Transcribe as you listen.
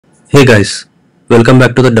Hey guys, welcome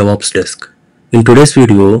back to the DevOps desk. In today's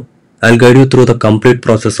video, I'll guide you through the complete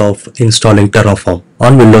process of installing Terraform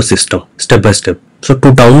on Windows system, step by step. So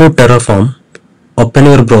to download Terraform, open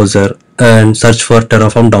your browser and search for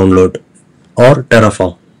Terraform download or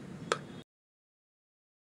Terraform.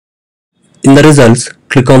 In the results,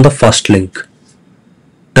 click on the first link,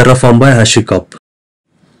 Terraform by HashiCorp.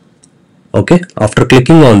 Okay, after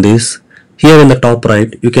clicking on this, here in the top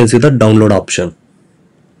right, you can see the download option.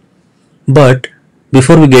 But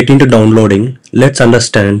before we get into downloading, let's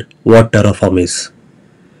understand what Terraform is.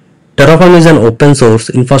 Terraform is an open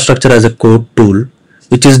source infrastructure as a code tool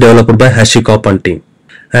which is developed by HashiCorp and team.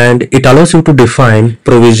 And it allows you to define,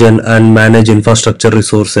 provision and manage infrastructure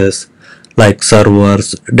resources like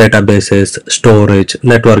servers, databases, storage,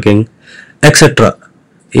 networking, etc.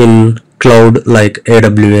 in cloud like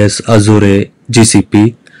AWS, Azure,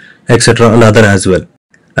 GCP, etc. and other as well.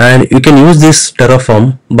 And you can use this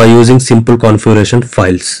Terraform by using simple configuration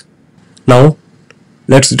files. Now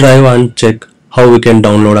let's drive and check how we can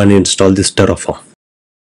download and install this Terraform.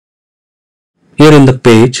 Here in the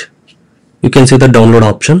page you can see the download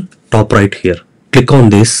option top right here. Click on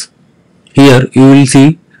this. Here you will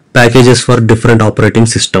see packages for different operating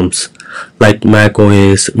systems like Mac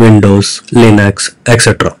OS, Windows, Linux,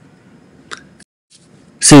 etc.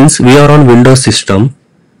 Since we are on Windows system,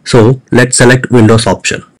 so let's select Windows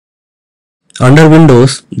option. Under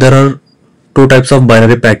Windows, there are two types of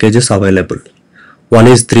binary packages available. One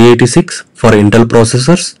is 386 for Intel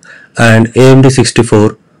processors and AMD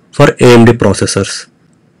 64 for AMD processors.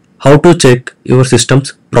 How to check your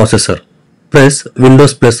system's processor? Press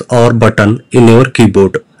Windows plus R button in your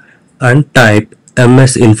keyboard and type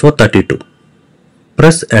msinfo32.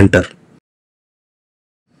 Press enter.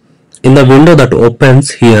 In the window that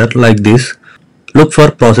opens here like this, look for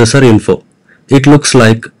processor info. It looks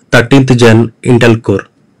like 13th gen Intel core.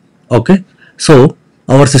 Okay, so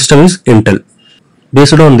our system is Intel.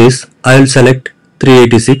 Based on this, I will select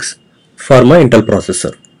 386 for my Intel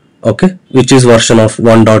processor. Okay, which is version of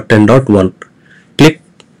 1.10.1.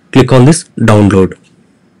 Click on this download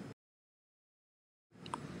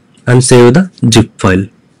and save the zip file.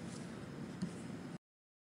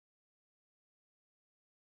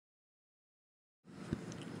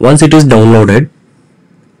 Once it is downloaded,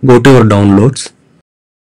 go to your downloads.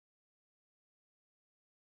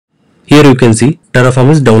 Here you can see Terraform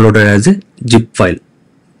is downloaded as a zip file.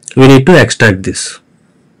 We need to extract this.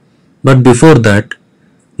 But before that,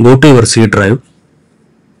 go to your C drive.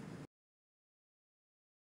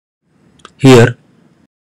 Here,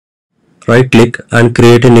 right click and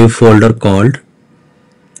create a new folder called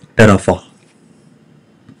Terraform.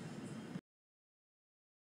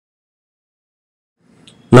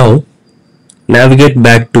 Now, navigate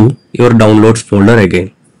back to your downloads folder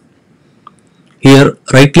again. Here,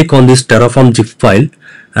 right click on this Terraform zip file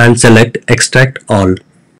and select extract all.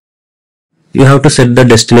 You have to set the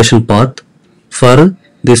destination path for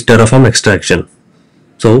this Terraform extraction.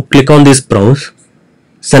 So click on this browse,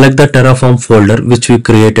 select the Terraform folder which we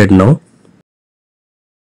created now.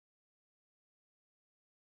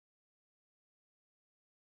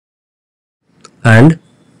 And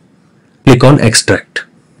click on extract.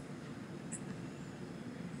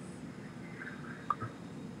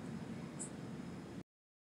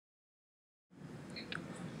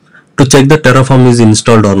 To check the Terraform is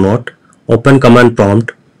installed or not, open command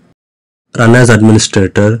prompt, run as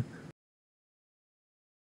administrator,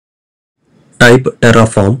 type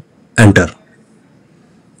Terraform, enter.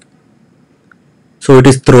 So it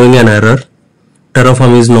is throwing an error.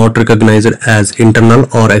 Terraform is not recognized as internal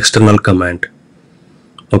or external command.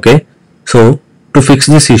 Okay, so to fix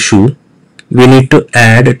this issue, we need to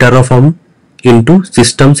add Terraform into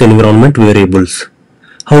system's environment variables.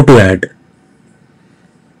 How to add?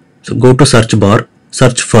 So go to search bar,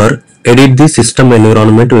 search for edit the system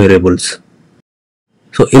environment variables.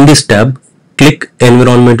 So in this tab, click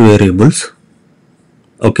environment variables.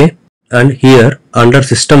 Okay, and here under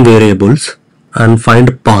system variables and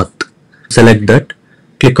find path. Select that,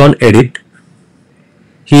 click on edit.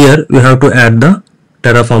 Here we have to add the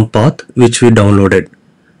Terraform path which we downloaded.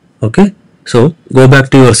 Okay, so go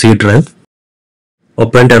back to your C drive,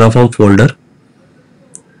 open Terraform folder,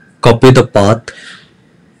 copy the path.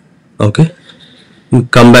 Okay,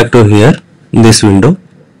 come back to here in this window,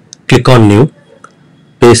 click on new,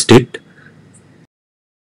 paste it,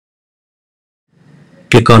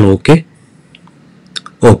 click on OK,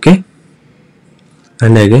 OK,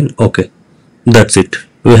 and again OK. That's it.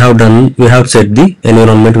 We have set the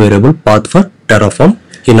environment variable path for Terraform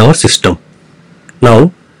in our system.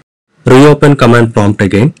 Now reopen command prompt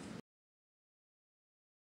again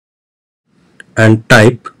and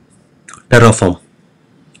type Terraform.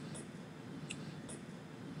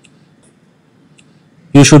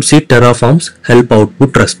 You should see Terraform's help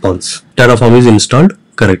output response. Terraform is installed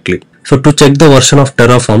correctly. So to check the version of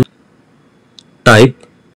Terraform, type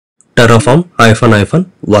terraform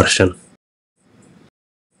 --version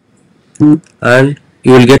and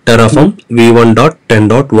you will get Terraform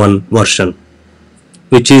v1.10.1 version,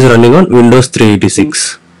 which is running on Windows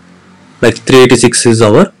 386. Like 386 is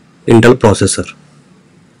our Intel processor.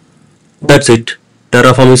 That's it.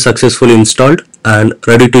 Terraform is successfully installed and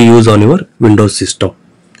ready to use on your Windows system.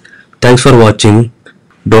 Thanks for watching.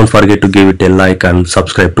 Don't forget to give it a like and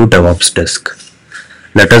subscribe to DevOps Desk.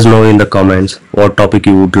 Let us know in the comments what topic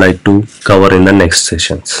you would like to cover in the next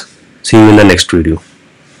sessions. See you in the next video.